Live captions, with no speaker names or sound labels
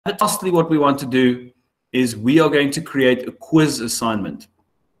lastly, what we want to do is we are going to create a quiz assignment.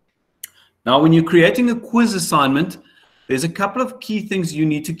 Now, when you're creating a quiz assignment, there's a couple of key things you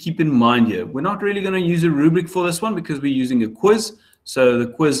need to keep in mind here. We're not really going to use a rubric for this one because we're using a quiz. So the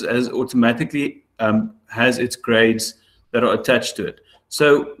quiz automatically has its grades that are attached to it.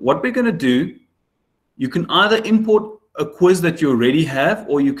 So what we're going to do, you can either import a quiz that you already have,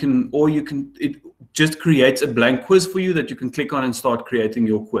 or it just creates a blank quiz for you that you can click on and start creating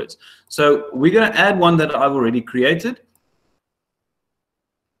your quiz. So we're going to add one that I've already created.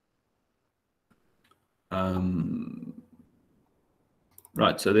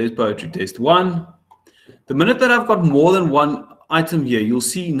 Right, so there's poetry test 1. The minute that I've got more than one item here, you'll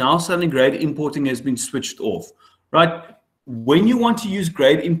see now suddenly grade importing has been switched off. Right? When you want to use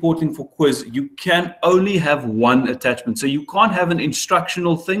grade importing for quiz, you can only have one attachment. So you can't have an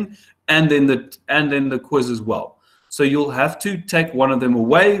instructional thing and then the quiz as well. So you'll have to take one of them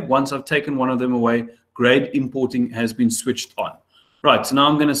away. Once I've taken one of them away, grade importing has been switched on. Right, so now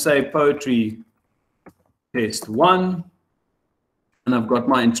I'm going to say poetry test 1, and I've got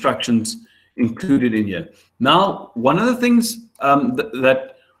my instructions included in here. Now, one of the things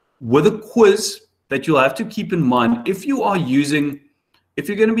that with a quiz that you'll have to keep in mind, if you're going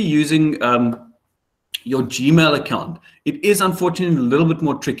to be using your Gmail account, it is unfortunately a little bit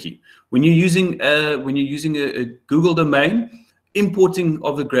more tricky. When you're using a Google domain, importing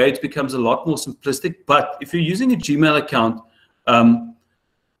of the grades becomes a lot more simplistic. But if you're using a Gmail account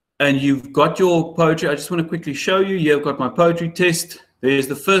and you've got your poetry, I just want to quickly show you. Here I've got my poetry test. There's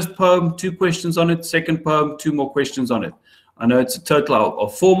the first poem, 2 questions on it. Second poem, 2 more questions on it. I know it's a total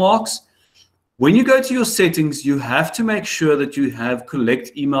of 4 marks. When you go to your settings, you have to make sure that you have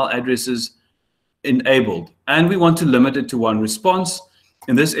collect email addresses enabled. And we want to limit it to 1 response.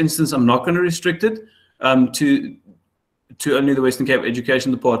 In this instance, I'm not going to restrict it to only the Western Cape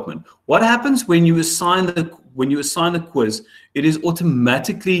Education Department. What happens when you assign the quiz? It is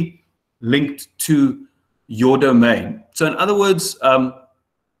automatically linked to your domain. So in other words,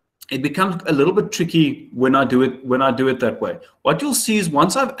 it becomes a little bit tricky when I do it that way. What you'll see is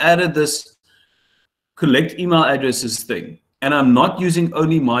once I've added this collect email addresses thing, and I'm not using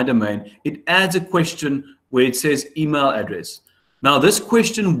only my domain, it adds a question where it says email address. Now, this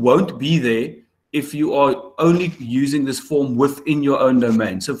question won't be there if you are only using this form within your own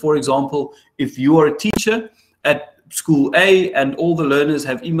domain. So, for example, if you are a teacher at school A and all the learners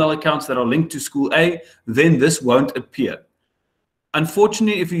have email accounts that are linked to school A, then this won't appear.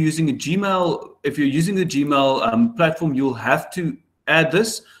 Unfortunately, if you're using the Gmail platform, you'll have to add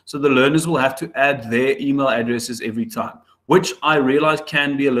this. So the learners will have to add their email addresses every time, which I realize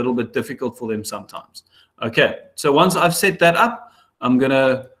can be a little bit difficult for them sometimes. Okay, so once I've set that up, I'm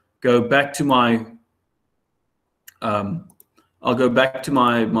gonna go back to my I'll go back to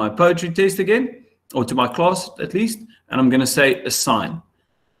my poetry test again, or to my class at least, and I'm gonna say assign.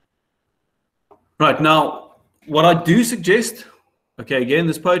 Right, now what I do suggest, okay, again,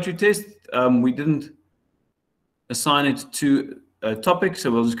 this poetry test, we didn't assign it to a topic, so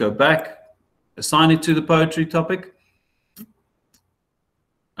we'll just go back, assign it to the poetry topic.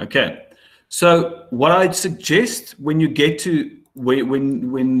 Okay, so what I'd suggest when you get to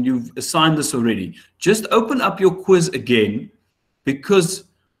when you've assigned this already, just open up your quiz again, because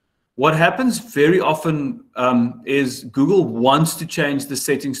what happens very often is Google wants to change the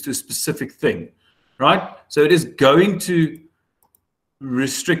settings to a specific thing, right? So it is going to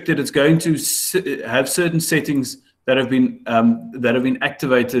restrict it. It's going to have certain settings that have been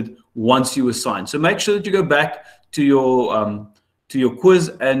activated once you assign. So make sure that you go back to your quiz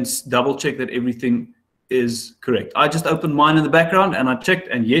and double check that everything is correct. I just opened mine in the background and I checked,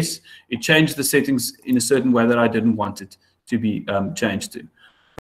 and yes, it changed the settings in a certain way that I didn't want it to be changed to.